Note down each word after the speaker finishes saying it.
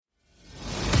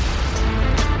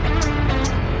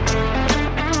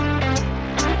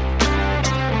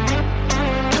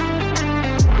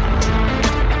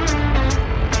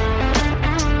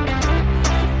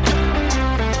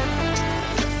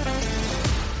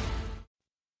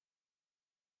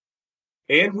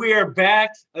And we are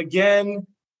back again.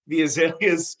 The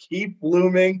azaleas keep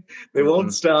blooming. They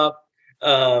won't stop.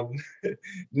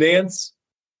 Nance,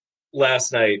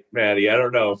 last night, Matty, I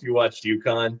don't know if you watched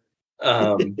UConn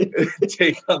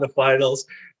take on the finals,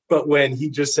 but when he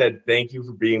just said, "Thank you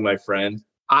for being my friend."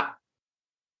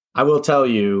 I will tell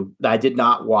you that I did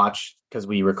not watch because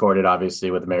we recorded,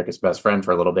 obviously, with America's Best Friend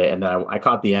for a little bit. And then I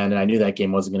caught the end and I knew that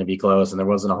game wasn't going to be close and there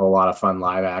wasn't a whole lot of fun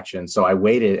live action. So I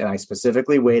waited, and I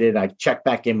specifically waited. I checked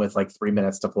back in with like 3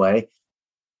 minutes to play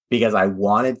because I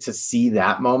wanted to see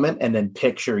that moment and then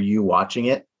picture you watching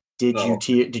it. Did you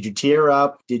tear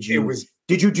up? Did you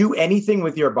do anything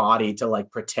with your body to like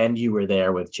pretend you were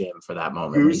there with Jim for that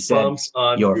moment? Goosebumps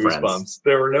on your goosebumps. Friends.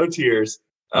 There were no tears.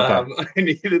 Okay. I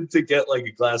needed to get like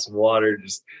a glass of water,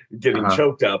 just getting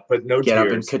choked up, but no tears. Get up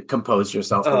and could compose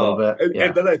yourself a little bit.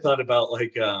 And then I thought about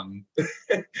like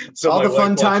so all the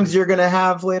fun times you're going to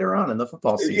have later on in the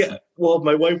football season. Yeah. Well,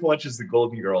 my wife watches the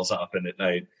Golden Girls often at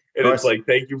night. And it's like,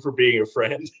 "Thank you for being a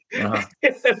friend."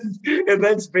 And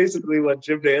that's basically what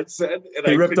Jim Nance said. And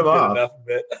he ripped him off. Enough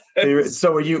of it.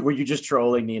 So were you just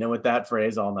trolling Nina with that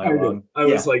phrase all night long? I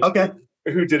was like, okay,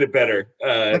 who did it better,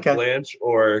 Blanche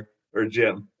or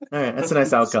Jim? All right, that's a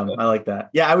nice outcome. I like that.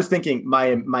 Yeah, I was thinking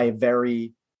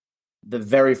the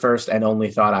very first and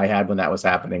only thought I had when that was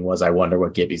happening was, I wonder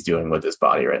what Gibby's doing with his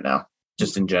body right now,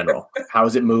 just in general. How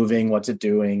is it moving? What's it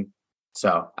doing?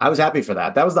 So I was happy for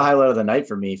that. That was the highlight of the night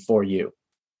for me, for you.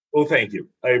 Well, thank you.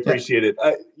 I appreciate it.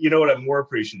 You know what I'm more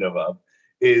appreciative of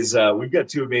is we've got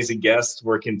two amazing guests.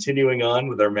 We're continuing on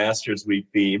with our Masters Week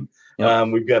theme. Yep.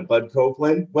 We've got Bud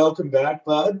Copeland. Welcome back,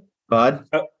 Bud.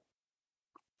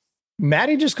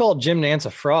 Matty just called Jim Nance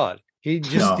a fraud.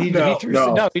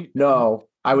 No.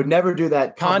 I would never do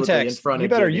that. Context. In front you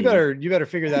better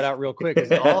figure that out real quick.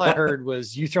 Because all I heard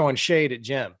was you throwing shade at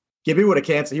Jim. Gibby would have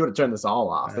canceled. He would have turned this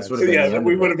all off. This would have been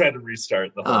we would have had to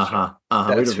restart the whole show.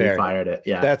 We would have refired it.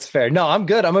 Yeah, that's fair. No, I'm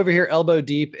good. I'm over here elbow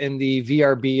deep in the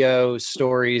VRBO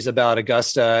stories about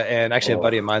Augusta, and actually a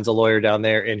buddy of mine's a lawyer down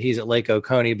there, and he's at Lake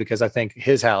Oconee because I think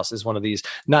his house is one of these,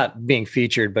 not being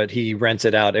featured, but he rents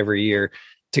it out every year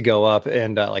to go up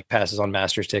and like passes on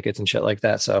Masters tickets and shit like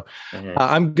that. So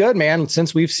I'm good, man.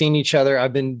 Since we've seen each other,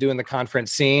 I've been doing the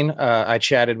conference scene. I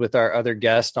chatted with our other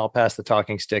guest. I'll pass the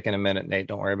talking stick in a minute, Nate.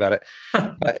 Don't worry about it.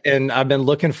 And I've been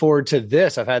looking forward to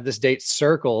this. I've had this date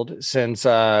circled since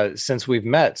we've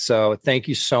met. So thank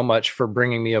you so much for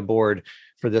bringing me aboard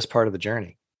for this part of the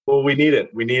journey. Well, we need it.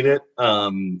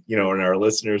 And our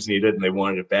listeners need it, and they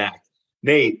wanted it back.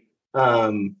 Nate,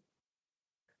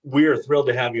 we are thrilled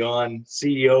to have you on,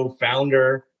 CEO,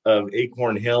 founder of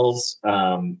Acorn Hills.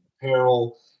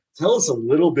 Apparel. Tell us a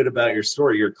little bit about your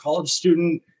story. You're a college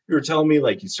student. You were telling me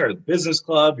like you started a business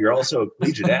club. You're also a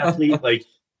collegiate athlete. Like,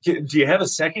 do you have a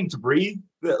second to breathe?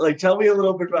 Like, tell me a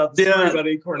little bit about the story about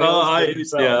Acorn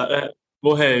Hills.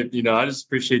 Well, hey, I just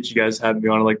appreciate you guys having me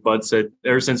on. Like Bud said,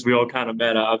 ever since we all kind of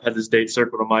met, I've had this date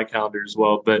circled on my calendar as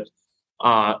well. But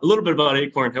a little bit about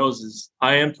Acorn Hills is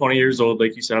I am 20 years old.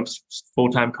 Like you said, I'm a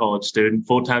full-time college student,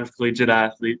 full-time collegiate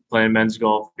athlete playing men's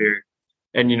golf here.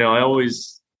 And,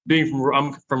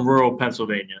 I'm from rural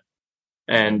Pennsylvania,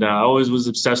 and I always was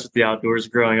obsessed with the outdoors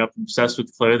growing up, obsessed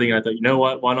with clothing. And I thought, you know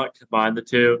what, why not combine the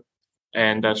two?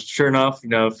 And sure enough,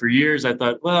 for years I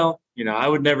thought, well, I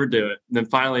would never do it. And then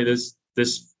finally this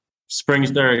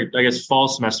spring, or I guess fall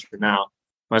semester now,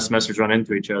 my semesters run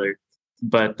into each other.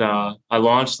 But I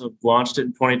launched it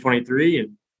in 2023,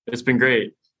 and it's been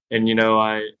great. And,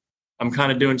 I'm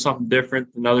kind of doing something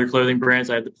different than other clothing brands.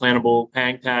 I have the plantable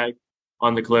hang tag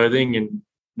on the clothing, and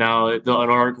now an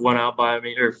article went out by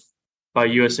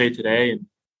USA Today and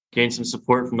gained some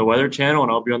support from the Weather Channel,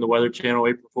 and I'll be on the Weather Channel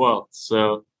April 12th.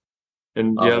 So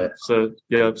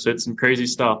it's some crazy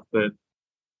stuff, but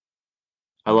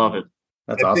I love it.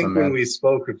 That's awesome, think man. When we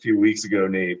spoke a few weeks ago,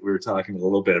 Nate, we were talking a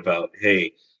little bit about,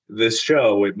 hey, this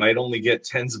show, it might only get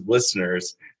tens of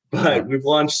listeners, but we've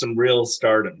launched some real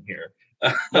stardom here.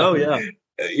 Oh, yeah.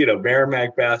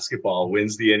 Merrimack basketball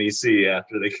wins the NEC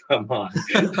after they come on.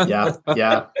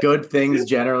 Yeah. Good things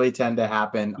generally tend to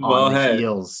happen on the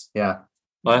heels. Yeah.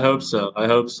 I hope so.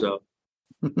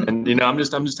 And, I'm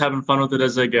just having fun with it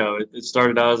as I go. It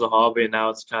started out as a hobby, and now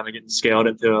it's kind of getting scaled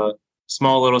into a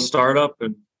small little startup,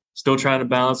 and still trying to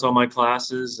balance all my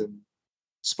classes and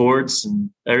sports and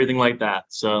everything like that.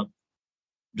 So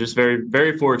just very,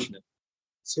 very fortunate.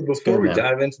 So before we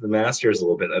dive into the Masters a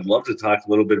little bit, I'd love to talk a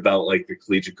little bit about like the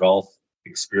collegiate golf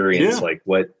experience. Yeah. Like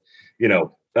what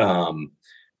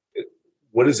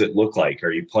does it look like?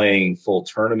 Are you playing full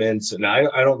tournaments? And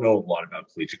I don't know a lot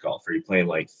about collegiate golf. Are you playing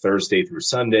like Thursday through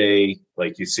Sunday,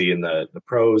 like you see in the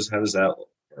pros? How does that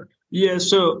work? Yeah,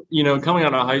 so coming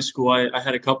out of high school, I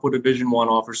had a couple of Division 1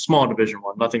 offers, small Division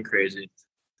 1, nothing crazy.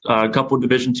 A couple of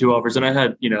Division 2 offers, and I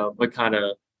had like kind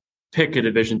of pick a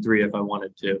Division 3 if I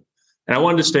wanted to. And I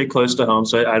wanted to stay close to home,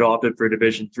 so I'd opted for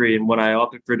Division 3. And when I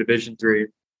opted for Division 3,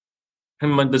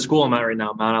 and the school I'm at right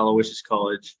now, Mount Aloysius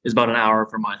College, is about an hour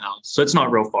from my house, so it's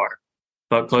not real far,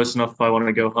 but close enough if I want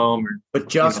to go home, or but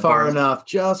just far enough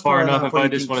if I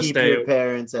just want to stay. Your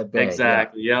parents at bay.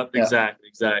 Exactly. Yeah. Yep.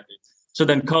 Exactly. So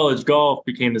then college golf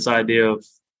became this idea of,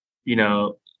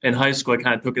 in high school I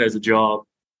kind of took it as a job.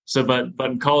 So, but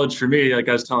in college for me, like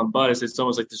I was telling Bud, it's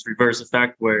almost like this reverse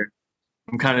effect where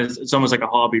it's almost like a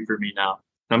hobby for me now.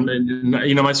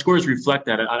 My scores reflect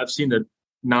that. I've seen that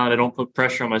now that I don't put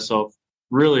pressure on myself,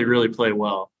 really, really play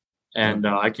well. And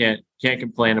I can't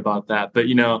complain about that. But,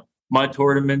 my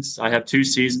tournaments, I have 2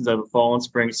 seasons. I have a fall and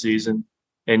spring season.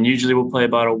 And usually we'll play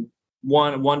about a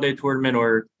one-day tournament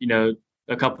or,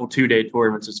 a couple 2-day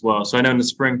tournaments as well. So I know in the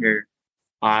spring here,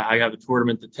 I have a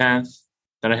tournament the 10th.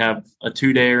 Then I have a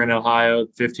 2-dayer in Ohio,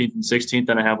 15th and 16th.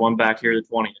 Then I have one back here the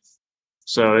 20th.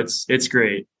 So it's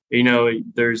great.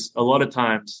 There's a lot of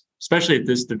times, especially at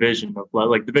this division of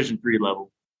like Division 3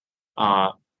 level,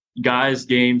 guys'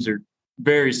 games are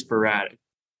very sporadic.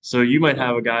 So you might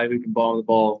have a guy who can bomb the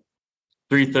ball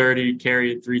 330,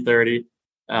 carry it 330,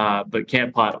 but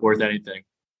can't putt worth anything.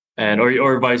 And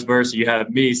or vice versa. You have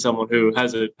me, someone who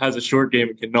has a short game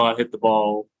and cannot hit the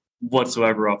ball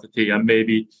whatsoever off the tee. I'm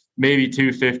maybe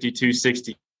 250,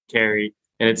 260 carry,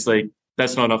 and it's like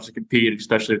that's not enough to compete,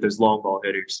 especially if there's long ball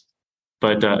hitters.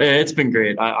 But it's been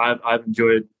great. I've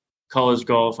enjoyed college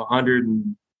golf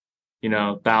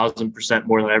 1,000%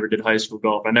 more than I ever did high school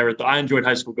golf. I enjoyed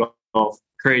high school golf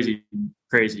crazy.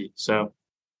 So,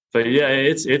 but yeah,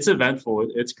 it's eventful.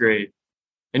 It's great,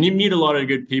 and you meet a lot of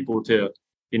good people too.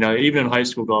 Even in high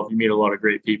school golf, you meet a lot of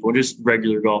great people, just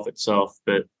regular golf itself.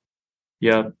 But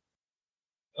yeah.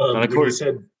 And of course,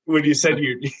 when you said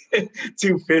you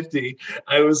 250,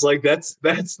 I was like, that's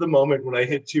the moment when I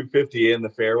hit 250 in the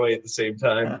fairway at the same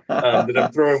time that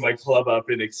I'm throwing my club up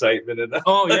in excitement. And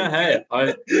oh yeah, hey,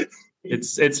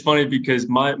 it's funny because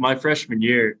my freshman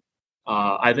year,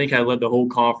 I think I led the whole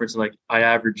conference. And I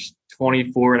averaged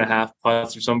 24.5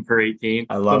 putts or something per 18.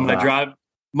 I love that.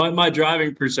 My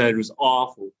driving percentage was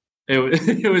awful. It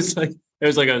was like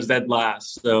I was dead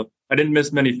last. So I didn't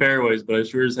miss many fairways, but I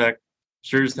sure as heck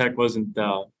wasn't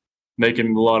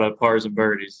making a lot of pars and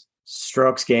birdies.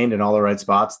 Strokes gained in all the right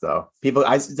spots, though. People,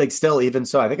 still even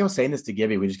so. I think I was saying this to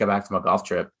Gibby. We just got back from a golf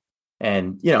trip,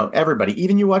 and everybody,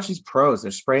 even you watch these pros,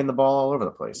 they're spraying the ball all over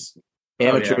the place.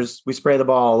 Amateurs, we spray the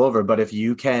ball all over, but if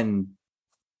you can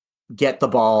get the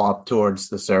ball up towards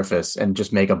the surface and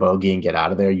just make a bogey and get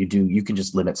out of there, you can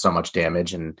just limit so much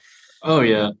damage. And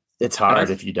it's hard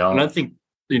if you don't. And I think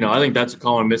that's a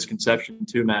common misconception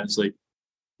too, Matt. It's like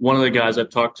one of the guys I've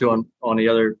talked to on the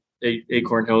other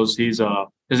Acorn Hills, his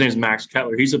name's Max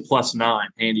Kettler. He's a +9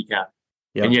 handicap.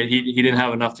 Yep. And yet he didn't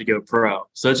have enough to go pro.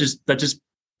 So that's just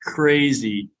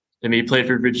crazy to me. He played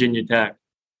for Virginia Tech,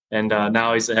 and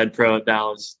now he's the head pro at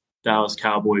Dallas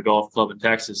Cowboy Golf Club in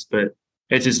Texas. But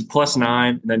it's just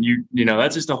 +9, and then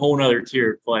that's just a whole nother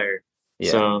tier of player.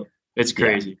 Yeah. So it's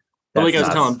crazy. Yeah. But like I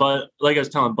was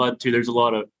telling Bud too, there's a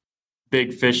lot of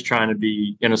big fish trying to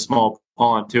be in a small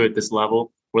pond too at this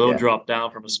level, where they'll drop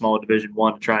down from a small Division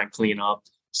 1 to try and clean up.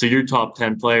 So your top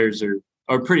 10 players are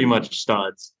pretty much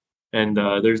studs, and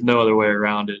there's no other way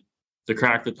around it. To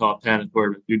crack the top 10 is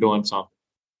where you're doing something.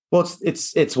 Well,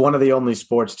 it's one of the only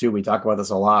sports too. We talk about this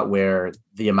a lot, where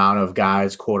the amount of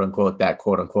guys, quote unquote, that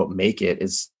quote unquote make it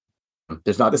is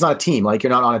there's not a team. Like, you're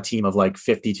not on a team of like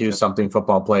 52 something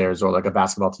football players, or like a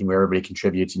basketball team where everybody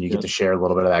contributes and you get to share a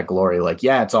little bit of that glory. Like,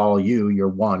 yeah, it's all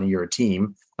you're a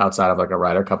team outside of like a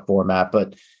Ryder Cup format,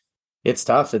 but it's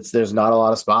tough. There's not a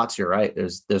lot of spots. You're right.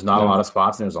 There's not a lot of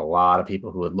spots, and there's a lot of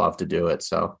people who would love to do it.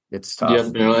 So it's tough.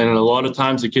 Yeah, and a lot of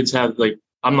times the kids have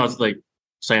I'm not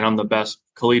saying I'm the best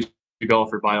collegiate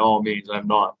golfer by all means. I'm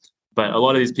not. But a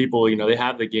lot of these people, they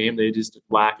have the game. They just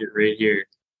whack it right here.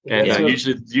 And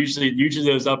usually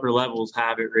those upper levels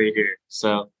have it right here.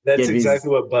 So that's exactly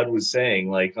what Bud was saying.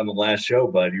 Like on the last show,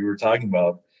 Bud, you were talking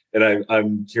about. And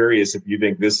I'm curious if you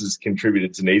think this has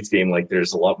contributed to Nate's game. Like,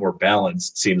 there's a lot more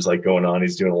balance, it seems like, going on.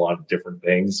 He's doing a lot of different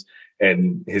things,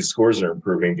 and his scores are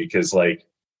improving because,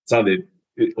 it's not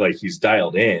that he's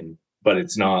dialed in, but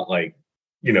it's not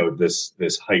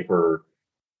this hyper.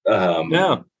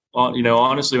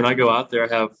 Honestly, when I go out there,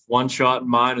 I have one shot in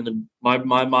mind, and then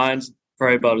my mind's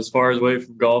probably about as far away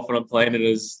from golf when I'm playing it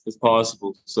as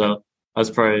possible. So that's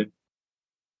probably,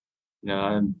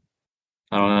 I don't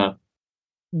know.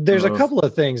 There's a couple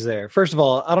of things there. First of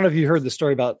all, I don't know if you heard the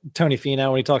story about Tony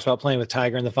Finau when he talks about playing with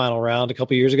Tiger in the final round a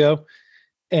couple of years ago,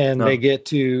 and they get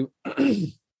to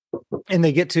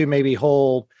maybe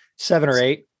hole 7 or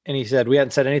 8. And he said, we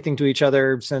hadn't said anything to each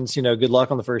other since, good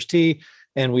luck on the first tee.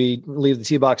 And we leave the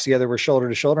tee box together. We're shoulder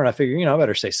to shoulder. And I figure, I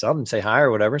better say something, say hi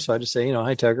or whatever. So I just say,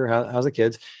 hi, Tucker, how's the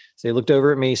kids? So he looked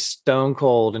over at me stone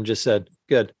cold and just said,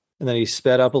 good. And then he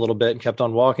sped up a little bit and kept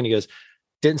on walking. He goes,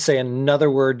 didn't say another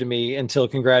word to me until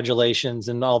congratulations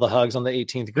and all the hugs on the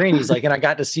 18th green. He's like, and I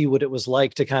got to see what it was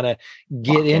like to kind of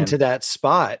get into that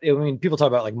spot. I mean, people talk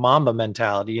about like Mamba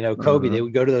mentality, Kobe, they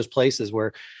would go to those places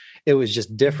where it was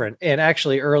just different. And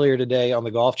actually earlier today on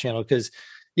the Golf Channel, because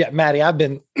Matty, I've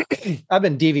been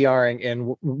DVRing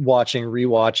and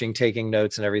rewatching, taking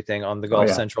notes and everything on the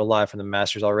Golf Central Live from the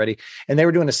Masters already. And they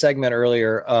were doing a segment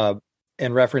earlier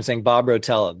and referencing Bob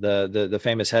Rotella, the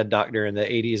famous head doctor in the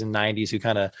 80s and 90s who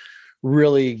kind of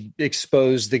really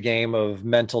exposed the game of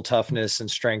mental toughness and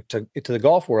strength to the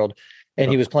golf world. And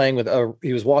he was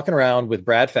he was walking around with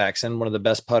Brad Faxon, one of the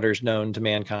best putters known to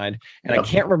mankind. And I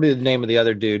can't remember the name of the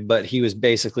other dude, but he was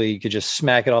basically, you could just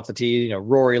smack it off the tee,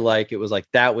 Rory, it was like,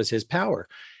 that was his power.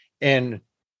 And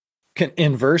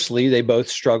inversely, they both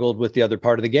struggled with the other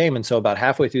part of the game. And so about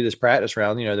halfway through this practice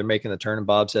round, they're making the turn and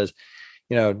Bob says,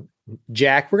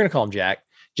 Jack, we're going to call him Jack.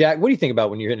 Jack, what do you think about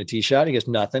when you're hitting a tee shot? He goes,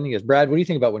 nothing. He goes, Brad, what do you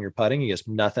think about when you're putting? He goes,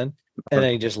 nothing. And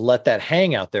then he just let that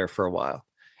hang out there for a while.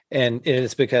 And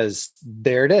it's because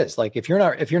there it is. Like if you're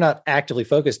not actively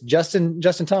focused, Justin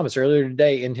Thomas earlier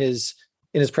today in his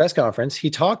press conference, he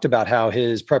talked about how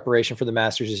his preparation for the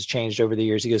Masters has changed over the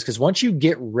years. He goes, because once you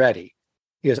get ready,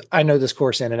 he goes, I know this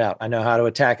course in and out. I know how to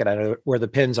attack it. I know where the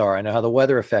pins are. I know how the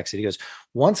weather affects it. He goes,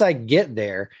 once I get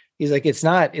there, he's like, it's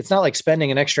not like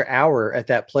spending an extra hour at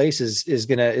that place is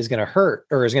gonna hurt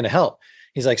or is gonna help.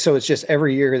 He's like, so it's just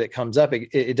every year that comes up,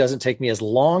 it doesn't take me as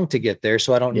long to get there.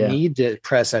 So I don't need to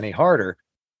press any harder.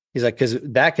 He's like, because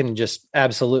that can just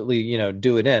absolutely,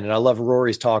 do it in. And I love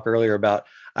Rory's talk earlier about,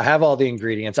 I have all the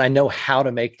ingredients. I know how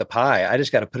to make the pie. I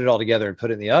just got to put it all together and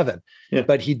put it in the oven. Yeah.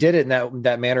 But he did it in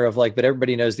that manner of like, but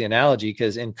everybody knows the analogy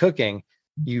because in cooking,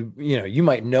 you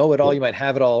might know it all, you might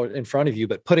have it all in front of you,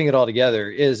 but putting it all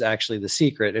together is actually the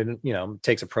secret. And, it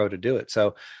takes a pro to do it.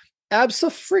 So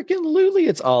absolutely,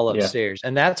 it's all upstairs.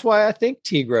 And that's why I think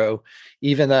Tigro,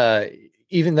 even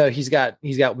though he's got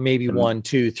maybe 1,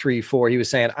 2, 3, 4, he was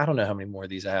saying, I don't know how many more of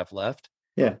these I have left.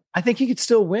 Yeah. I think he could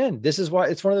still win. This is why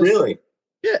it's one of those. Really?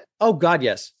 Yeah. Oh God.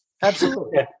 Yes,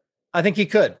 absolutely. I think he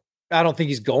could. I don't think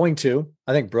he's going to.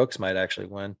 I think Brooks might actually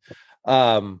win.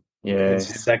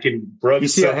 Second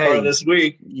Brooks this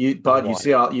week.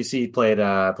 You see he played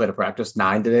a practice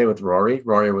 9 today with Rory.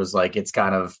 Rory was like, it's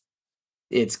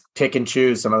pick and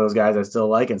choose. Some of those guys I still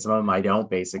like, and some of them I don't,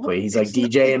 basically. He's like,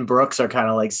 DJ and Brooks are kind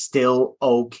of like still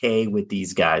okay with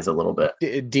these guys a little bit.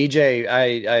 DJ,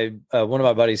 I one of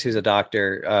my buddies who's a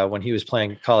doctor, when he was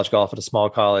playing college golf at a small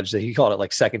college, he called it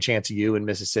like second chance U in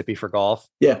Mississippi for golf.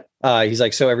 Yeah. He's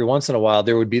like, so every once in a while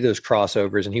there would be those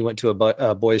crossovers, and he went to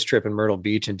a boys trip in Myrtle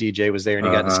Beach, and DJ was there, and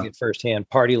he got to see it firsthand,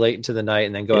 party late into the night,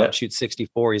 and then go out and shoot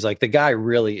 64. He's like, the guy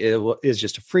really is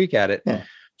just a freak at it. Yeah.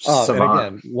 And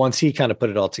again, once he kind of put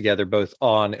it all together, both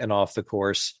on and off the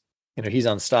course, he's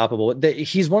unstoppable.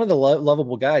 He's one of the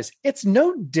lovable guys. It's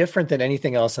no different than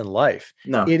anything else in life.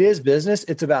 No, it is business.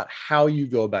 It's about how you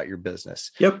go about your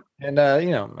business. Yep. And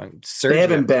they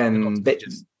haven't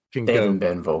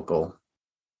been vocal.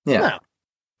 Yeah. No.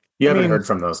 You haven't heard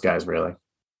from those guys really.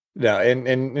 No.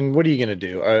 And what are you going to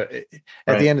do?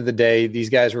 At the end of the day, these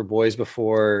guys were boys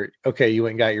before. Okay. You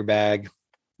went and got your bag.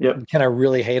 Yep. Can I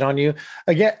really hate on you?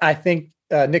 Again, I think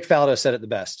Nick Faldo said it the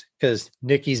best because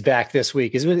Nicky's back this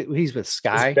week. He's with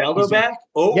Sky. Is Faldo back?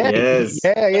 Oh, yeah, yes.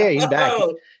 Yeah, he's back.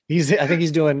 I think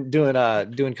he's doing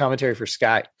commentary for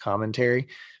Sky.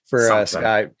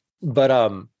 Sky.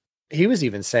 But he was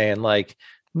even saying like,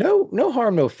 no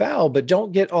harm, no foul, but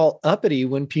don't get all uppity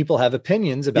when people have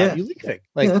opinions about you leaving.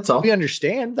 Like that's all. We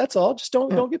understand. That's all. Just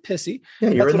don't get pissy. Yeah,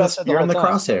 you're in the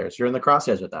crosshairs. You're in the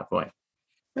crosshairs at that point.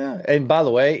 Yeah. And by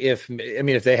the way, if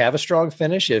they have a strong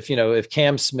finish, if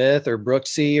Cam Smith or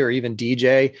Brooksy or even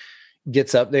DJ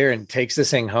gets up there and takes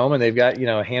this thing home and they've got,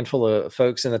 a handful of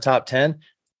folks in the top 10,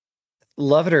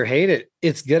 love it or hate it,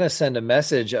 it's going to send a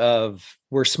message of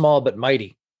we're small, but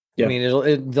mighty. Yeah. I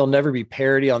mean, there'll never be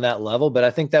parity on that level, but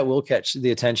I think that will catch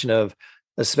the attention of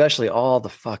especially all the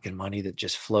fucking money that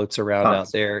just floats around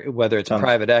out there, whether it's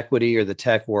private equity or the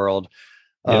tech world.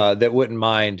 That wouldn't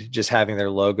mind just having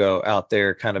their logo out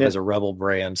there kind of as a rebel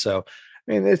brand. So,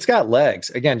 I mean, it's got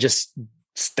legs. Again, just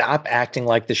stop acting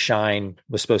like the shine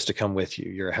was supposed to come with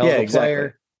you. You're a hell of a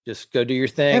player. Just go do your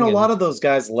thing. And a lot of those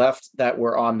guys left that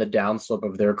were on the downslope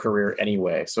of their career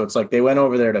anyway. So it's like they went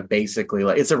over there to basically,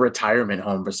 like, it's a retirement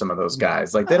home for some of those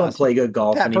guys. Like, they don't play good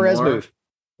golf Pat anymore. Perez move.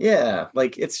 Yeah,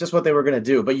 like, it's just what they were going to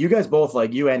do. But you guys both,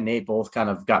 like, you and Nate both kind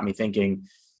of got me thinking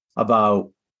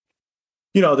about,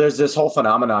 there's this whole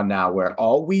phenomenon now where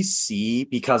all we see,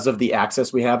 because of the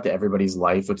access we have to everybody's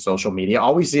life with social media,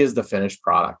 all we see is the finished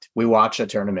product. We watch a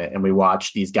tournament and we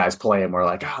watch these guys play and we're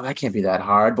like, oh, that can't be that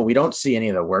hard. But we don't see any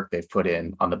of the work they've put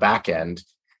in on the back end.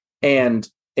 And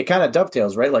it kind of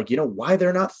dovetails, right? Like, why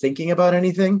they're not thinking about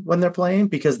anything when they're playing?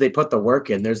 Because they put the work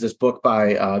in. There's this book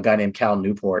by a guy named Cal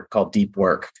Newport called Deep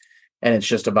Work. And it's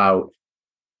just about,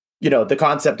 the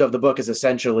concept of the book is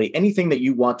essentially anything that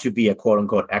you want to be a quote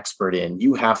unquote expert in,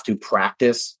 you have to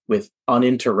practice with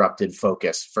uninterrupted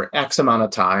focus for X amount of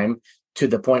time to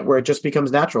the point where it just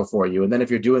becomes natural for you. And then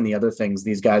if you're doing the other things,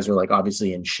 these guys are like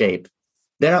obviously in shape.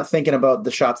 They're not thinking about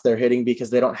the shots they're hitting because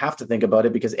they don't have to think about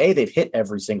it because A, they've hit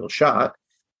every single shot,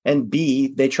 and B,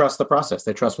 they trust the process.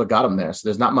 They trust what got them there. So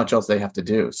there's not much else they have to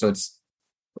do. So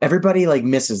everybody like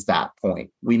misses that point.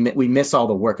 We miss all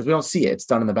the work because we don't see it. It's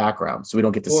done in the background. So we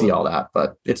don't get to see all that,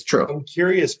 but it's true. I'm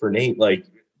curious for Nate, like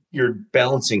you're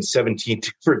balancing 17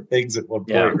 different things at one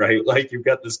point, right? Like you've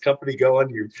got this company going,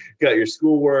 you've got your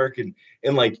schoolwork and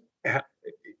like,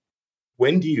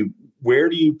 where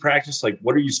do you practice? Like,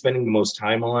 what are you spending the most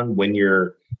time on when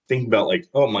you're thinking about like,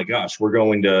 oh my gosh, we're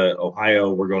going to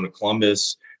Ohio, we're going to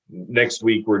Columbus. Next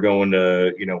week, we're going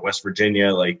to, West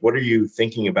Virginia. Like, what are you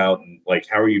thinking about? And like,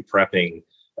 how are you prepping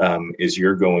as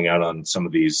you're going out on some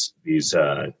of these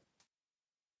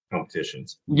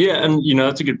competitions? Yeah. And,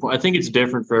 that's a good point. I think it's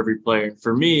different for every player.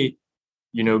 For me,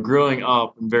 growing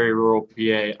up in very rural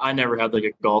PA, I never had like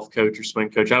a golf coach or swing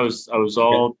coach. I was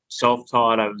all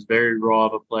self-taught. I was very raw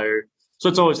of a player. So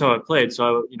it's always how I played.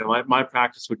 So, my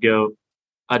practice would go,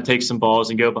 I'd take some balls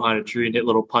and go behind a tree and hit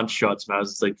little punch shots when I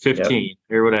was like 15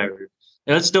 or whatever.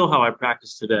 And that's still how I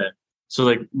practice today. So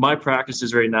like my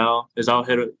practices right now is I'll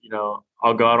hit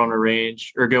I'll go out on a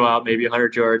range or go out maybe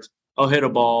 100 yards. I'll hit a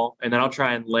ball and then I'll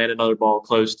try and land another ball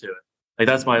close to it. Like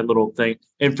that's my little thing.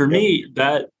 And for me,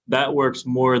 that works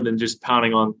more than just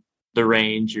pounding on the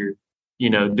range or,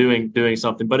 doing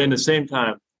something. But in the same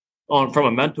time, from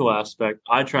a mental aspect,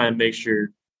 I try and make sure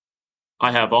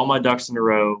I have all my ducks in a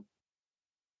row.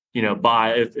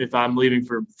 If I'm leaving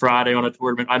for Friday on a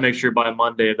tournament, I make sure by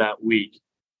Monday of that week,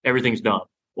 everything's done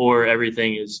or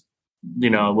everything is,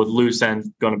 with loose ends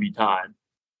going to be tied.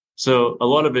 So a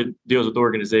lot of it deals with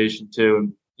organization too.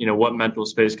 And, what mental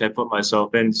space can I put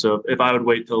myself in? So if I would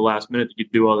wait till the last minute to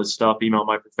do all this stuff, email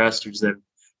my professors, then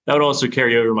that would also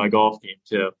carry over my golf game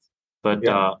too. But,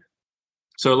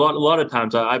 so a lot of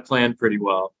times I plan pretty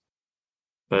well,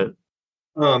 but,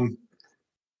 and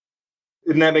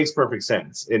that makes perfect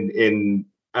sense. And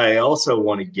I also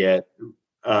want to get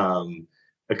a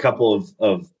couple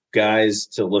of guys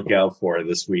to look out for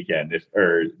this weekend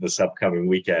or this upcoming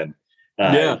weekend.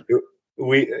 I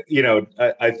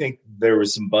think there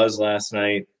was some buzz last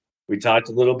night. We talked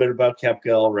a little bit about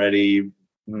Koepka already.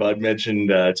 Bud mentioned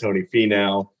Tony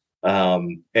Finau.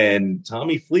 And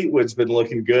Tommy Fleetwood's been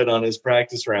looking good on his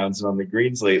practice rounds and on the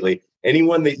greens lately.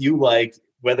 Anyone that you like,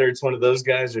 whether it's one of those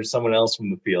guys or someone else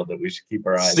from the field that we should keep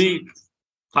our eyes on?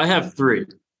 I have three.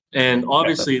 And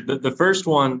obviously the first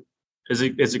one is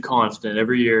a constant.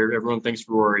 Every year, everyone thinks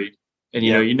Rory. And,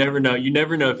 you never know. You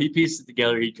never know if he pieces it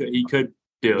together, he could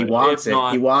do it. He wants it.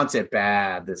 He wants it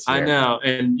bad this year. I know.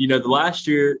 And, the last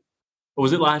year,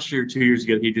 was it last year or 2 years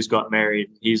ago, he just got married.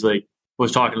 He's like,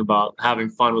 was talking about having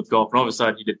fun with golf. And all of a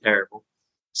sudden he did terrible.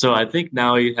 So I think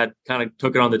now he had kind of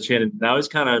took it on the chin. And now he's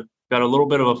kind of got a little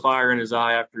bit of a fire in his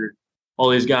eye after all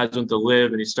these guys went to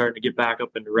live and he's starting to get back up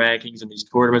into rankings and these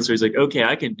tournaments. So he's like, okay,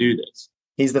 I can do this.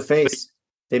 He's the face.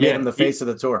 They made him the face of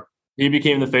the tour. He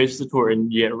became the face of the tour.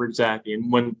 And exactly.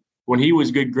 And when he was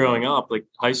good growing up, like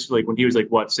high school, like when he was like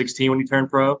 16 when he turned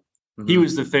pro, he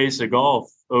was the face of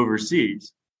golf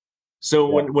overseas. So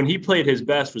when he played his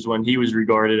best was when he was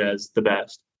regarded as the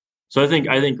best. So I think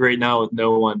right now with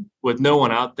no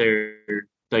one out there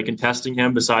like contesting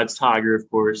him besides Tiger, of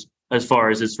course, as far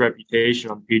as his reputation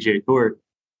on the PGA Tour,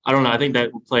 I don't know. I think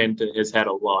that will play into his head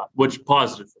a lot, which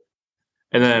positively.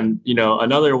 And then,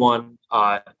 another one,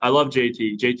 I love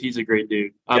JT. JT's a great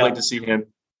dude. I'd like to see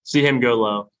him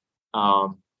go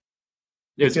low.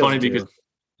 It's funny because,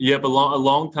 a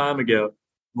long time ago,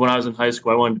 when I was in high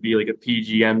school, I wanted to be like a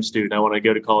PGM student. I wanted to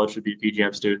go to college to be a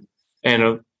PGM student.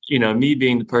 And, me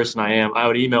being the person I am, I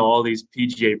would email all these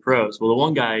PGA pros. Well, the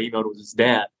one guy I emailed was his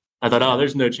dad. I thought,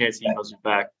 there's no chance he emails me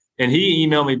back. And he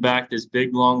emailed me back this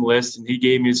big, long list, and he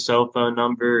gave me his cell phone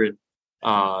number. And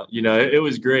it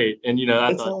was great. And,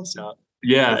 I That's thought, awesome.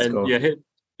 yeah. That's And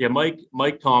cool.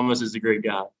 Mike Thomas is a great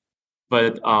guy,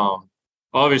 but,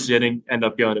 obviously I didn't end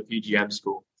up going to PGM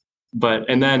school,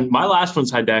 and then my last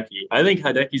one's Hideki. I think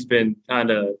Hideki's been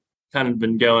kind of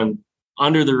been going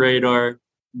under the radar,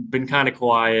 been kind of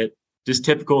quiet, just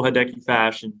typical Hideki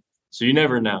fashion. So you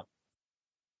never know.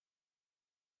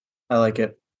 I like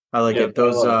it.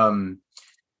 Those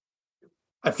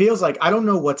it feels like I don't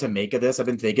know what to make of this. I've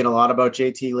been thinking a lot about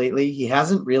JT lately. He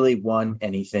hasn't really won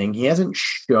anything. He hasn't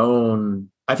shown.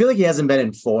 I feel like he hasn't been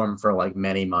in form for like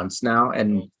many months now,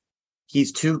 and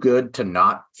he's too good to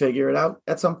not figure it out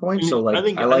at some point. So like,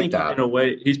 I like that. In a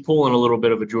way, he's pulling a little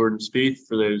bit of a Jordan Spieth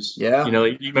for those. Yeah.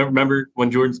 Like you remember when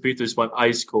Jordan Spieth just went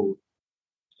ice cold,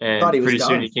 and Thought he was pretty soon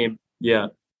done. he came. Yeah,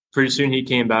 pretty soon he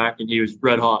came back and he was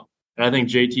red hot. And I think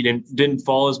JT didn't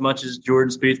fall as much as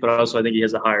Jordan Spieth, but also I think he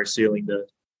has a higher ceiling to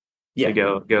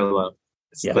go low.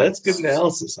 Yeah, that's good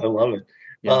analysis. I love it.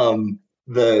 Yeah.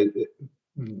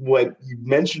 What you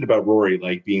mentioned about Rory,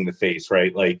 like being the face,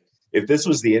 right? Like if this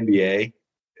was the NBA,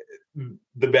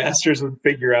 the Masters would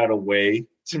figure out a way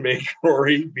to make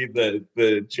Rory be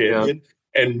the champion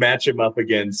and match him up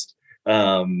against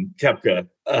Koepka.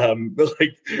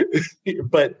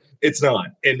 But it's not,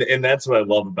 and that's what I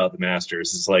love about the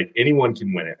Masters. It's like anyone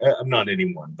can win it. I'm not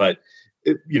anyone, but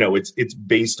it's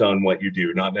based on what you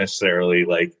do, not necessarily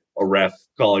like a ref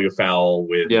calling a foul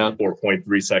with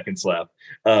 4.3 seconds left.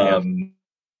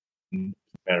 No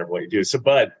matter what you do. So,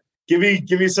 but give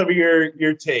me some of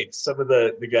your takes, some of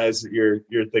the guys that you're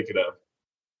thinking of.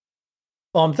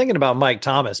 Well, I'm thinking about Mike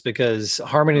Thomas because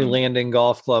Harmony Landing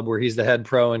Golf Club, where he's the head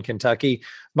pro in Kentucky,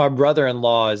 my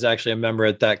brother-in-law is actually a member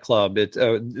at that club.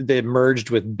 They merged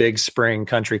with Big Spring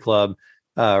Country Club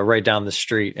right down the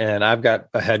street. And I've got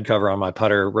a head cover on my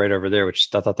putter right over there, which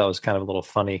I thought that was kind of a little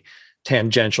funny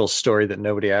tangential story that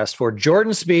nobody asked for.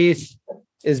 Jordan Spieth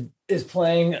is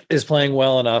playing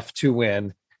well enough to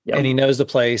win. Yep. And he knows the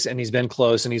place and he's been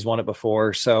close and he's won it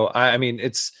before. So I'm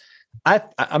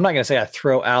not going to say I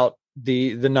throw out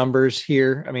the numbers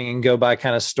here. I mean, go by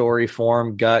kind of story,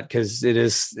 form, gut, because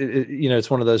it's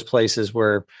one of those places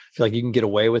where I feel like you can get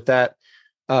away with that.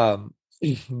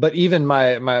 But even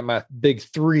my big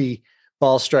three,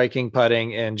 ball striking,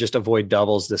 putting, and just avoid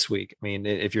doubles this week. I mean,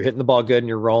 if you're hitting the ball good and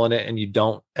you're rolling it and you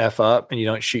don't F up and you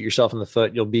don't shoot yourself in the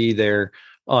foot, you'll be there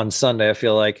on Sunday. I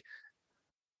feel like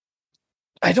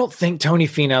I don't think Tony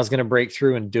Finau is going to break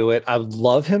through and do it. I would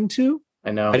love him to.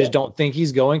 I know. I just don't think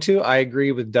he's going to. I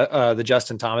agree with the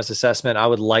Justin Thomas assessment. I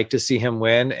would like to see him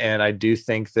win. And I do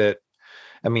think that,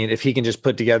 I mean, if he can just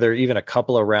put together even a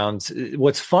couple of rounds,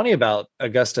 what's funny about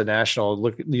Augusta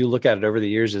National, you look at it over the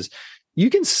years, is you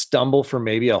can stumble for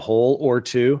maybe a hole or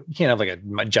two. You can't have like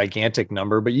a gigantic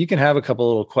number, but you can have a couple of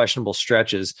little questionable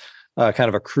stretches, kind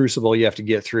of a crucible you have to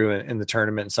get through in the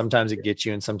tournament. And sometimes it gets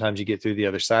you and sometimes you get through the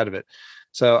other side of it.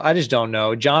 So I just don't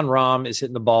know. John Rahm is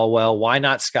hitting the ball well. Why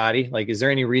not Scotty? Like, is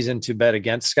there any reason to bet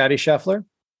against Scotty Scheffler?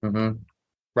 Mm-hmm.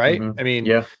 Right. Mm-hmm. I mean,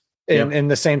 yeah. And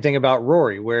the same thing about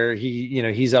Rory, where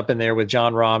he's up in there with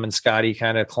John Rahm and Scotty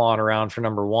kind of clawing around for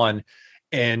number one,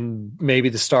 and maybe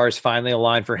the stars finally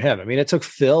align for him. I mean, it took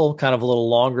Phil kind of a little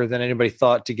longer than anybody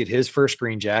thought to get his first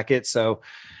green jacket. So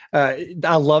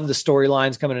I love the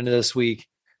storylines coming into this week.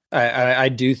 I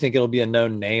do think it'll be a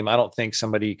known name. I don't think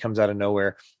somebody comes out of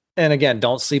nowhere. And again,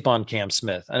 don't sleep on Cam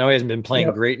Smith. I know he hasn't been playing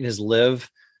great in his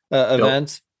live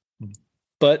events,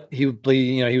 but he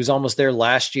was almost there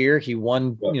last year. He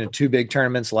won, 2 big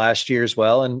tournaments last year as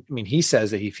well. And I mean, he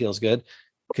says that he feels good.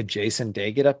 Could Jason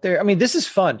Day get up there? I mean, this is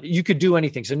fun. You could do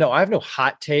anything. So no, I have no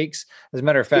hot takes. As a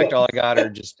matter of fact, all I got are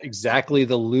just exactly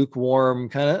the lukewarm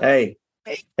kind of,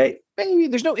 Hey, baby,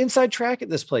 there's no inside track at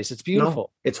this place. It's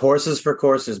beautiful. No, it's horses for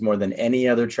courses more than any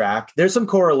other track. There's some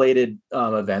correlated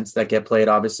events that get played,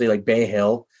 obviously, like Bay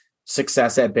Hill.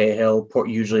 Success at Bay Hill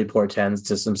usually portends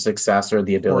to some success or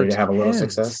the ability to have a little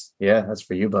success. Yeah, that's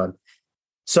for you, bud.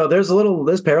 So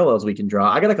there's parallels we can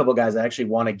draw. I got a couple guys I actually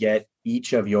want to get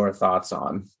each of your thoughts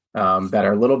on that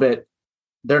are a little bit,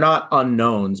 they're not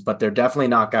unknowns, but they're definitely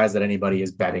not guys that anybody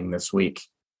is betting this week.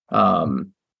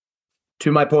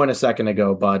 To my point a second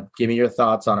ago, bud, give me your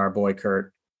thoughts on our boy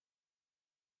Kurt.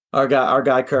 Our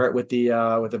guy Kurt with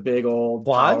the big old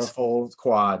powerful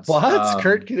quads.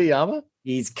 Kurt Kitayama?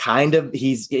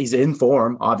 He's in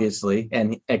form, obviously.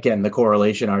 And again, the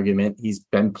correlation argument, he's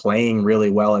been playing really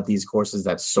well at these courses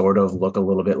that sort of look a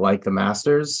little bit like the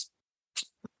Masters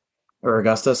or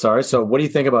Augusta. Sorry. So what do you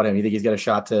think about him? You think he's got a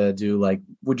shot to do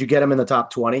would you get him in the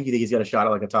top 20? You think he's got a shot at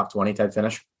like a top 20 type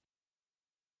finish?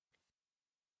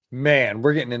 Man,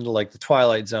 we're getting into like the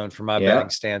twilight zone for my betting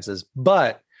stances,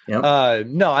 but Yep.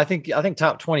 No, I think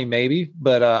top 20 maybe,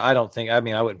 but I don't think. I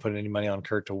mean, I wouldn't put any money on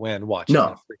Kurt to win. Watch him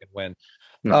freaking win.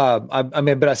 No. I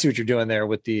mean, but I see what you're doing there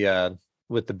with the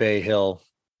Bay Hill.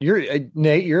 You're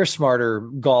Nate. You're a smarter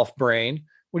golf brain.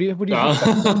 What do you think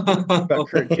about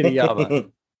Kurt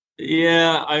Kitayama?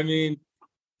 Yeah, I mean,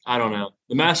 I don't know.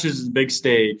 The Masters is a big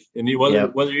stage, and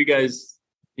whether you guys,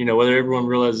 whether everyone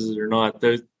realizes it or not,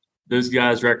 those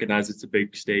guys recognize it's a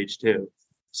big stage too.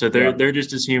 So they're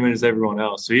just as human as everyone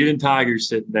else. So even Tiger's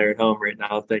sitting there at home right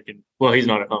now thinking, well, he's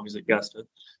not at home, he's at Augusta.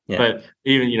 Yeah. But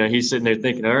even, he's sitting there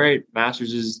thinking, all right,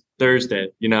 Masters is Thursday,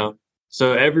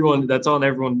 So that's on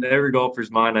every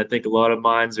golfer's mind. I think a lot of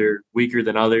minds are weaker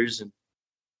than others. And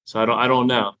so I don't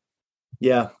know.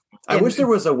 Yeah. I wish there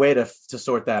was a way to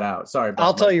sort that out. Sorry,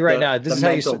 I'll tell you right now. This is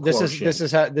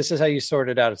how you sort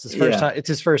it out. It's his first time. It's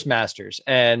his first Masters,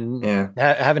 and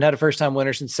haven't had a first time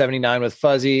winner since '79 with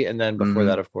Fuzzy, and then before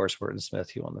that, of course, Horton Smith.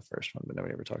 He won the first one, but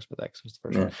nobody ever talks about that because it was the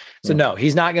first one. So no,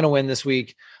 he's not going to win this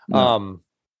week. No.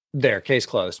 There, case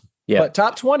closed. Yeah, but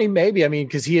top 20 maybe. I mean,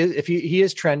 because he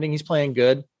is trending. He's playing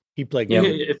good. He played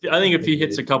good. I think if he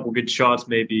hits a couple good shots,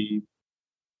 maybe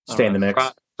stay in the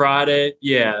mix. Friday,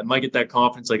 might get that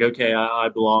confidence, like, okay, I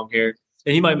belong here,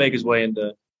 and he might make his way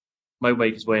into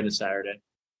Saturday.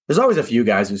 There's always a few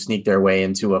guys who sneak their way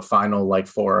into a final like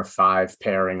 4 or 5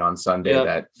 pairing on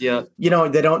Sunday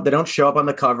they don't show up on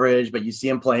the coverage, but you see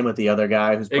him playing with the other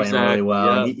guy who's playing really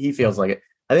well. And he feels like it.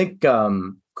 I think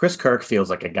Chris Kirk feels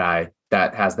like a guy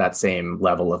that has that same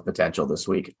level of potential this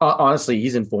week. Honestly,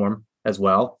 he's in form as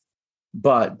well,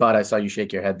 but I saw you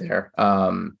shake your head there.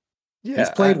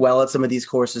 He's played well at some of these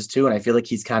courses too. And I feel like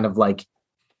he's kind of like,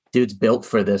 dude's built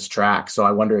for this track. So I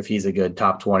wonder if he's a good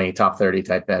top 20, top 30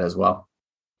 type bet as well.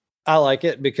 I like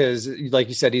it because like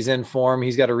you said, he's in form.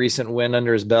 He's got a recent win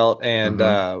under his belt. And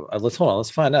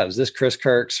let's find out. Is this Chris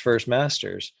Kirk's first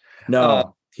Masters?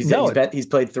 No, he's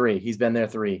played 3. He's been there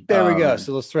 3. There we go.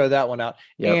 So let's throw that one out.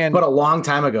 But a long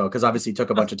time ago, because obviously he took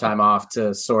a bunch of time off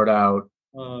to sort out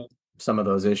some of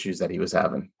those issues that he was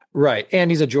having. Right. And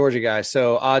he's a Georgia guy.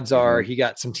 So odds are he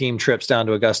got some team trips down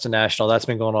to Augusta National. That's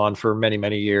been going on for many,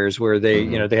 many years where they,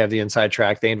 they have the inside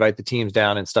track. They invite the teams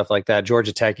down and stuff like that.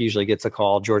 Georgia Tech usually gets a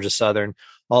call, Georgia Southern,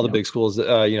 all the big schools,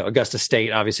 Augusta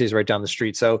State obviously is right down the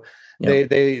street. So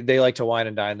they like to wine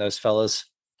and dine those fellas.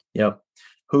 Yep.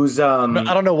 Who's I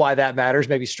don't know why that matters.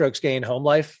 Maybe strokes gain home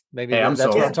life. Maybe that's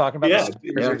what I'm talking about.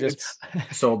 Just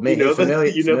sold me.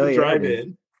 The drive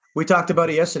in. We talked about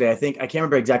it yesterday. I can't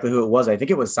remember exactly who it was. I think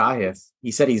it was Sahith.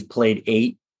 He said he's played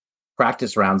 8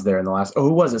 practice rounds there in the last. Oh,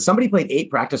 who was it? Somebody played 8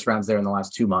 practice rounds there in the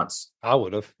last 2 months. I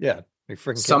would have. Yeah.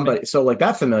 Somebody. So like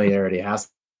that familiarity has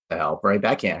to help, right?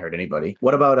 That can't hurt anybody.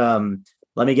 What about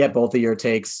let me get both of your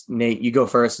takes. Nate, you go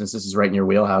first since this is right in your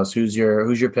wheelhouse. Who's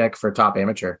your pick for top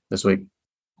amateur this week?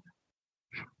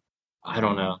 I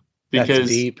don't know. Because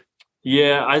that's deep.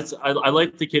 Yeah, I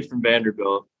like the kid from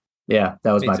Vanderbilt. Yeah,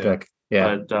 that was my pick.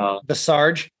 Yeah, but the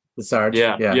Sarge.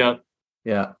 Yeah.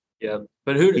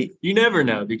 But you never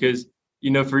know because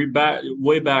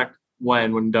way back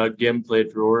when Doug Gim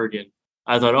played for Oregon,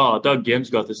 I thought, oh, Doug Gim's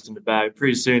got this in the bag.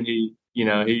 Pretty soon he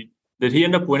did he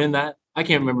end up winning that? I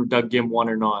can't remember if Doug Gim won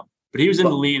or not, but he was in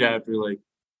the lead after like.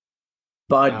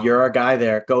 Bud, you're a guy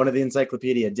there. Go into the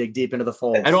encyclopedia, dig deep into the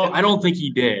folds. I don't think he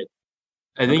did.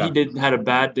 I think he had a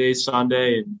bad day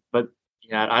Sunday, but.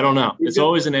 Yeah, I don't know. It's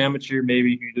always an amateur.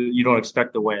 Maybe you don't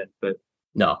expect to win, but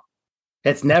no,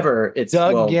 it's never. It's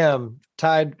Doug Gim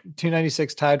tied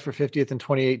 296, tied for 50th in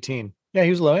 2018. Yeah, he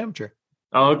was a low amateur.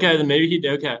 Oh, okay. Then maybe he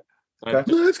did. Okay.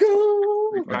 Let's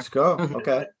go.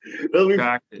 Okay.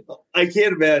 I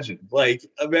can't imagine.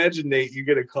 Imagine Nate, you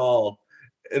get a call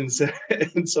and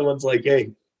someone's like, "Hey,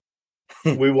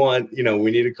 we want.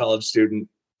 We need a college student."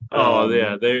 Oh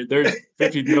yeah, there's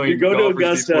 50 million. You go to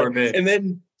Augusta, and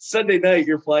then Sunday night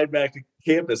you're flying back to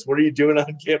campus. What are you doing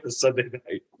on campus Sunday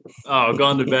night? Oh,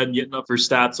 going to bed and getting up for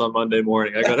stats on Monday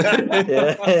morning. I got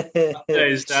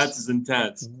stats is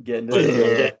intense.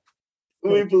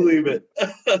 We believe it.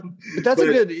 But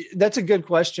that's a good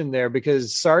question there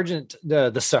because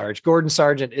Gordon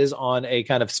Sargent is on a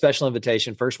kind of special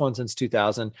invitation, first one since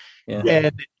 2000,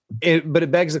 but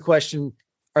it begs the question.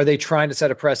 Are they trying to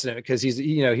set a precedent because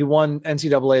he won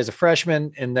NCAA as a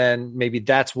freshman, and then maybe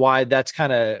that's why that's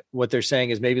kind of what they're saying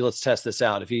is maybe let's test this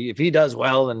out. If he does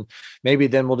well, and maybe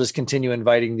then we'll just continue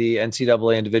inviting the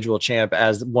NCAA individual champ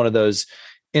as one of those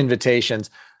invitations.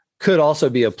 Could also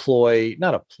be a ploy,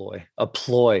 not a ploy, a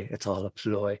ploy. It's all a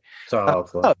ploy.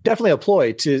 Definitely a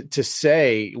ploy to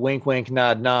say wink, wink,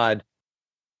 nod, nod.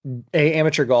 Hey,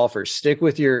 amateur golfers, stick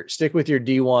with your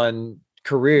D1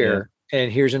 career.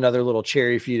 and here's another little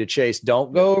cherry for you to chase.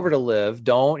 Don't go over to live.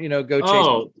 Don't, go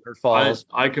chase waterfalls.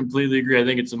 I completely agree. I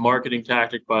think it's a marketing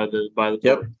tactic by the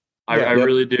Yep. tour. I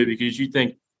really do, because you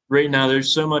think right now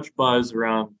there's so much buzz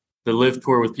around the live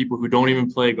tour with people who don't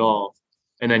even play golf.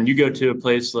 And then you go to a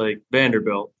place like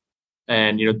Vanderbilt,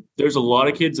 and there's a lot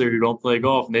of kids there who don't play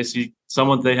golf, and they see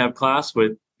someone they have class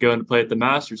with going to play at the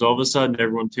Masters. All of a sudden,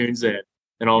 everyone tunes in,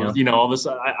 and all of a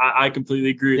sudden, I completely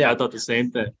agree. Yeah. I thought the same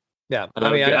thing. Yeah,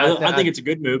 I think it's a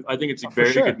good move. I think it's a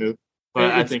very good move.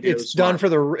 But I think it's done for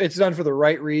the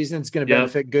right reason. It's going to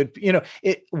benefit good.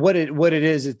 What it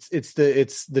is. It's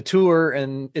the tour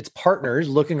and its partners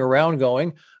looking around,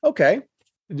 going, okay,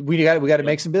 we got to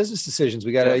make some business decisions.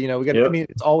 We got to I mean,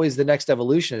 it's always the next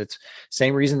evolution. It's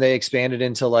same reason they expanded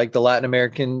into like the Latin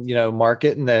American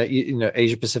market and the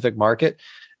Asia Pacific market.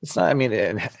 It's not. I mean,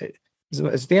 it's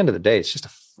at the end of the day, it's just a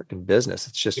freaking business.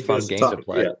 It's just a fun game to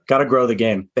play. Yeah. Got to grow the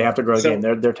game. They have to grow the game.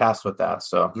 They're tasked with that.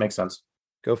 So it makes sense.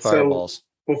 Go Fireballs. So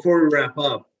before we wrap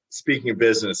up, speaking of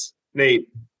business, Nate,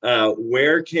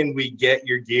 where can we get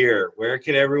your gear? Where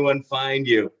can everyone find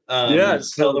you?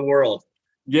 Tell the world.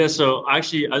 Yeah, so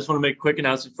actually, I just want to make a quick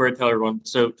announcement before I tell everyone.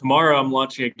 So tomorrow I'm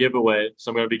launching a giveaway. So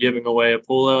I'm going to be giving away a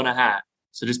polo and a hat.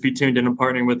 So just be tuned in. I'm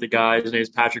partnering with the guy. His name is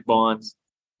Patrick Bonds.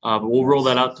 But we'll roll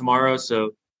that out tomorrow.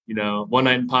 So, one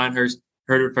night in Pinehurst,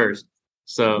 heard it first.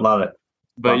 So love it.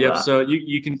 But so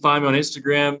you can find me on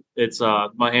Instagram. It's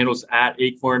my handle is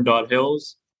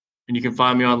 @acorn.hills, and you can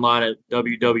find me online at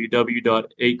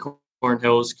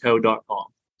www.acornhillsco.com.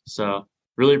 So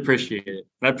really appreciate it.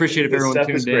 And I appreciate if everyone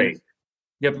tuned in. Great.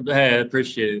 Yep. Hey, I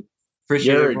appreciate it.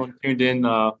 Appreciate everyone tuned in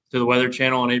to the Weather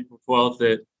Channel on April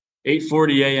 12th at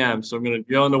 8:40 a.m. So I'm going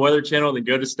to go on the Weather Channel and then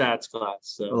go to stats class.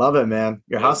 So I love it, man.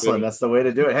 You're hustling. That's the way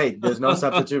to do it. Hey, there's no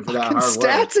substitute for that hard work.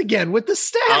 Stats again with the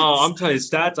stats. Oh, I'm telling you,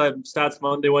 stats. I have stats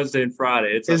Monday, Wednesday, and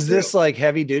Friday. Is this like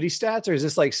heavy duty stats, or is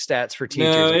this like stats for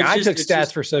teachers? No, I took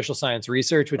stats for social science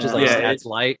research, which is like stats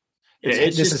light.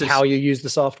 This is how you use the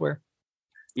software.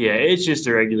 Yeah, it's just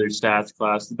a regular stats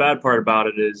class. The bad part about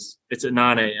it is it's at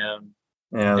 9 a.m.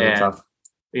 Yeah, that's tough.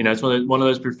 It's one of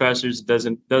those professors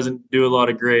that doesn't do a lot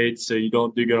of grades, so you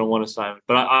don't do good on one assignment.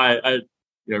 But I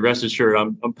rest assured,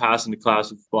 I'm passing the class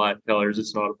with flying colors.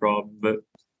 It's not a problem. But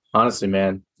honestly,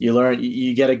 man,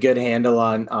 you get a good handle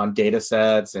on data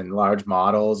sets and large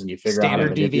models, and you figure out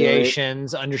standard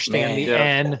deviations, understand the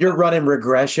N. You're running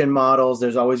regression models.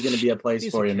 There's always going to be a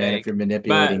place for you, man, if you're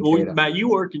manipulating data. Matt, you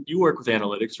work with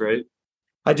analytics, right?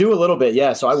 I do a little bit,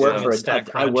 yeah. So I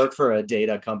work for a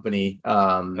data company,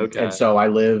 and so I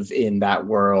live in that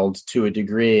world to a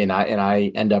degree, and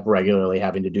I end up regularly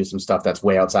having to do some stuff that's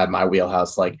way outside my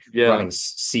wheelhouse, like running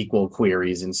SQL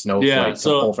queries and Snowflake. Yeah,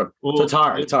 so it's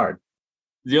hard. It's hard.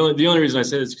 The only reason I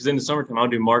say this is because in the summertime I'll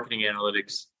do marketing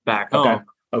analytics back home.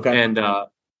 Okay. And I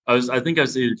think I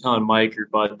was either telling Mike or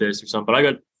Bud this or something, but I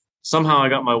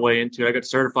got my way into it. I got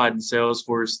certified in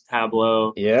Salesforce,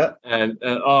 Tableau. Yeah. And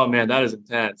oh man, that is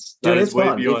intense. Dude, it's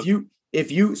fun.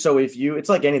 If you, it's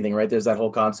like anything, right? There's that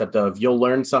whole concept of you'll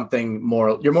learn something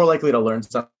more. You're more likely to learn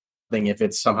something if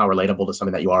it's somehow relatable to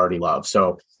something that you already love.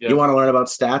 So you want to learn about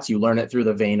stats, you learn it through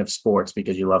the vein of sports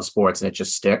because you love sports and it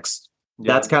just sticks.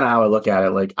 Yeah. That's kind of how I look at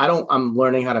it. Like I'm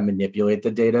learning how to manipulate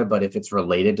the data, but if it's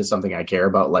related to something I care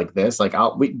about like this, like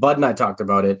Bud and I talked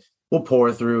about it. We'll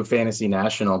pour through Fantasy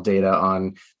National data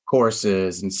on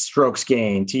courses and strokes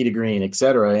gained, tee to green, et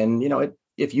cetera. And,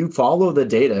 if you follow the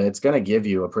data, it's going to give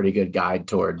you a pretty good guide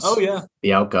towards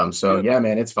the outcome. So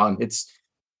man, it's fun.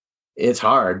 It's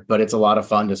hard, but it's a lot of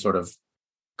fun to sort of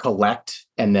collect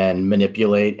and then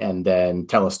manipulate and then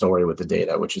tell a story with the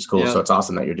data, which is cool. Yeah. So it's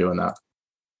awesome that you're doing that.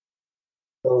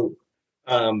 So,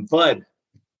 Bud,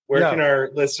 where can our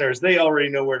listeners, they already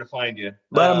know where to find you.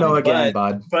 Let them know again,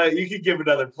 Bud. But you could give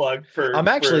another plug for.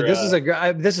 This is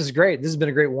great. This has been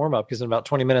a great warm up because in about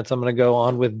 20 minutes, I'm going to go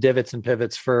on with Divots and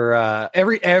Pivots for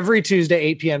every Tuesday,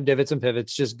 8 p.m. Divots and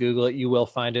Pivots. Just Google it. You will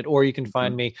find it. Or you can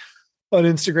find me on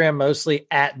Instagram, mostly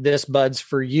at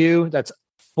 @thisbuds4you. That's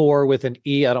 4 with an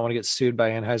E. I don't want to get sued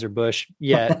by Anheuser-Busch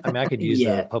yet. I mean, I could use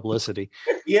that publicity.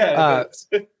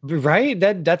 Right.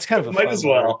 That's kind of a might fun as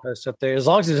well post up there, as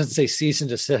long as it doesn't say cease and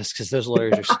desist, because those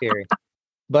lawyers are scary.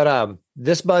 But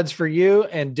This Bud's for You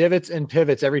and Divots and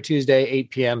Pivots every Tuesday,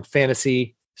 8 p.m.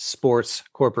 Fantasy Sports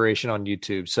Corporation on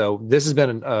YouTube. So this has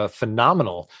been a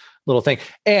phenomenal little thing.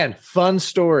 And fun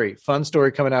story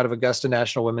coming out of Augusta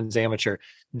National Women's Amateur.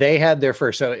 They had their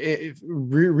first. So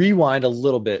rewind a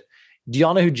little bit. Do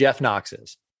y'all know who Jeff Knox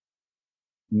is?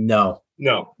 No.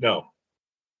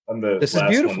 I'm the this is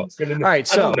beautiful. All right,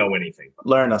 so I don't know anything.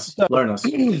 Learn us.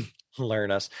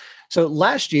 learn us. So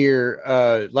last year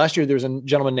there was a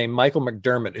gentleman named Michael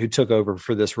McDermott who took over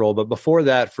for this role. But before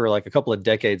that, for like a couple of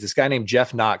decades, this guy named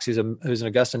Jeff Knox, who's an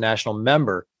Augusta National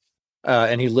member,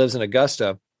 and he lives in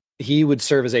Augusta. He would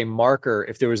serve as a marker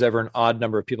if there was ever an odd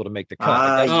number of people to make the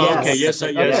cut. Okay. Yes.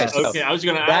 Okay. I was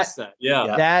going to ask that.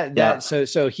 Yeah.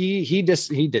 So he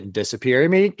didn't disappear. I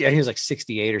mean, he was like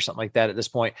 68 or something like that at this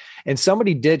point. And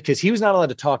somebody did, because he was not allowed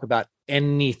to talk about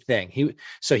anything. He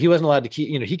wasn't allowed to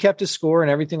keep, he kept his score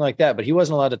and everything like that, but he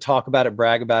wasn't allowed to talk about it,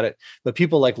 brag about it. But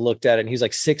people like looked at it, and he's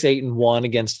like 6-8-1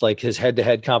 against like his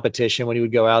head-to-head competition when he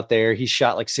would go out there. He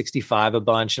shot like 65 a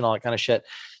bunch and all that kind of shit.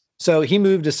 So he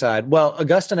moved aside. Well,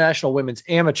 Augusta National Women's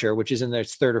Amateur, which is in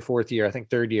its third or fourth year, I think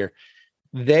third year,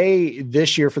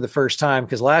 this year for the first time,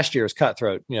 because last year was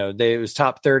cutthroat. It was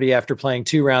top 30 after playing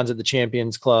 2 rounds at the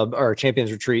Champions Club or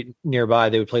Champions Retreat nearby.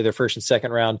 They would play their first and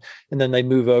second round, and then they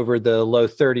move over. The low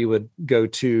 30 would go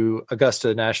to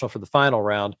Augusta National for the final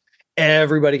round.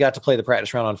 Everybody got to play the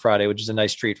practice round on Friday, which is a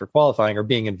nice treat for qualifying or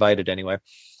being invited anyway.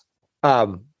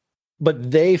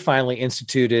 But they finally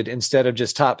instituted, instead of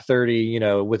just top 30,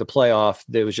 with a playoff,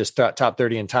 there was just top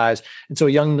 30 in ties. And so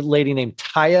a young lady named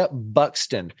Taya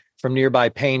Buxton from nearby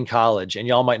Payne College, and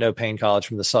y'all might know Payne College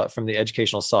from the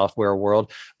educational software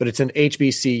world, but it's an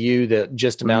HBCU that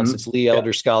just announced its Lee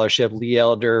Elder Scholarship. Lee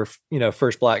Elder,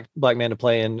 first black man to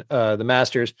play in the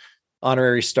Masters,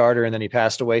 honorary starter, and then he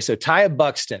passed away. So Taya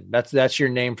Buxton, that's your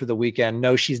name for the weekend.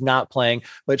 No, she's not playing,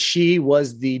 but she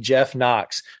was the Jeff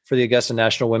Knox for the Augusta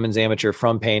National Women's Amateur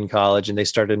from Payne College, and they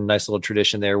started a nice little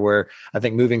tradition there where I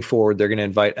think moving forward they're going to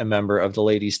invite a member of the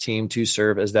ladies team to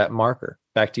serve as that marker.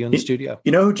 Back to you in the studio.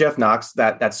 You know who Jeff Knox?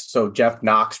 So Jeff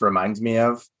Knox reminds me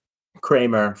of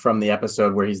Kramer from the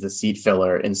episode where he's the seat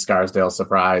filler in Scarsdale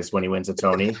Surprise when he wins a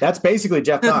Tony. That's basically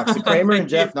Jeff Knox. So Kramer and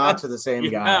Jeff Knox are the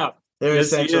same guy. They're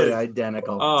essentially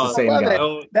identical. It's the same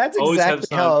guy.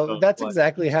 That's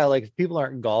exactly how like if people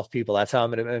aren't golf people. That's how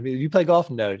you play golf.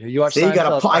 No, you watch. I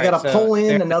got to pull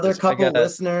in another couple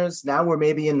listeners. Now we're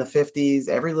maybe in the 50s.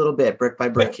 Every little bit, brick by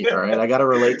brick here. All right, I got to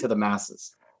relate to the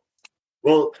masses.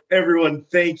 Well, everyone,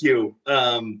 thank you.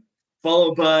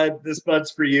 Follow Bud. This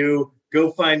Bud's for you.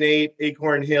 Go find Nate,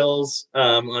 Acorn Hills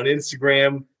on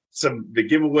Instagram. The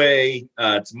giveaway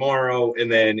tomorrow,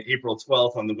 and then April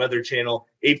 12th on the Weather Channel,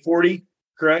 8:40,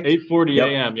 correct? 8:40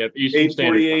 a.m. Yep.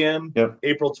 8:40 a.m. Yep.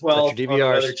 April 12th on the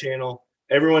Weather Channel.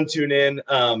 Everyone tune in.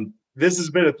 This has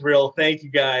been a thrill. Thank you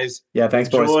guys. Yeah, thanks,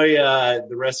 boys. Enjoy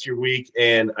the rest of your week,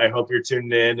 and I hope you're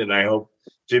tuned in, and I hope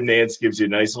Jim Nance gives you a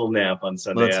nice little nap on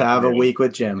Sunday. Let's have a week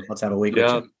with Jim. With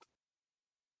Jim.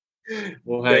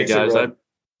 Well, hey, guys, everyone. I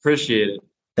appreciate it.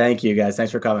 Thank you, guys.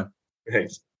 Thanks for coming.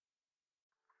 Thanks.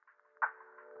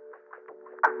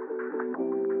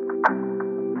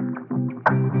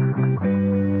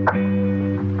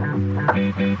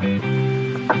 Thank you.